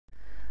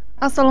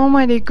Assalomu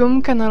alaykum,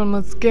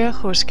 kanalimizga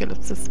xush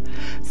kelibsiz.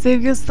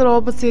 Sevgi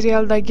Iztirobi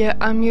serialidagi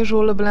Amir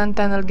roli bilan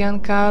tanilgan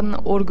Kan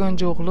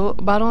O'rgonjo'g'lu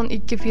Baron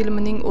 2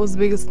 filmining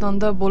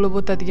O'zbekistonda bo'lib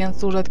o'tadigan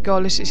suratga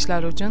olish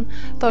ishlari uchun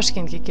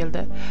Toshkentga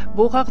keldi.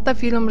 Bu haqda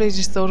film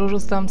rejissyori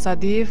Rustam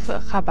Sadiyev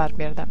xabar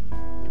berdi.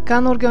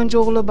 Kan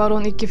O'rgonjo'g'lu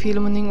Baron 2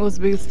 filmining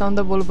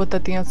O'zbekistonda bo'lib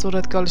o'tadigan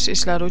suratga olish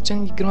ishlari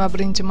uchun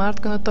 21-mart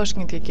kuni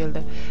Toshkentga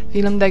keldi.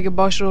 Filmdagi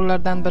bosh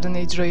rollardan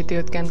birini ijro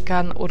etayotgan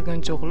Kan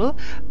O'rgonjo'g'lu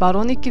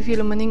Baron 2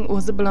 filmining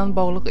o'zi bilan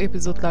bog'liq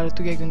epizodlari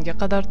tugagunga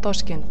qadar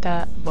Toshkentda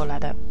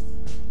bo'ladi,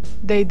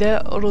 deydi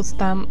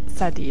Rustam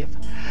Sadiyev.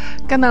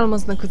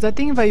 Kanalimizni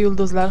kuzating va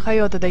yulduzlar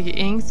hayotidagi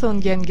eng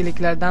so'nggi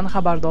yangiliklardan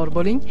xabardor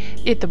bo'ling.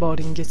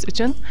 E'tiboringiz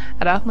uchun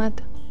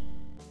rahmat.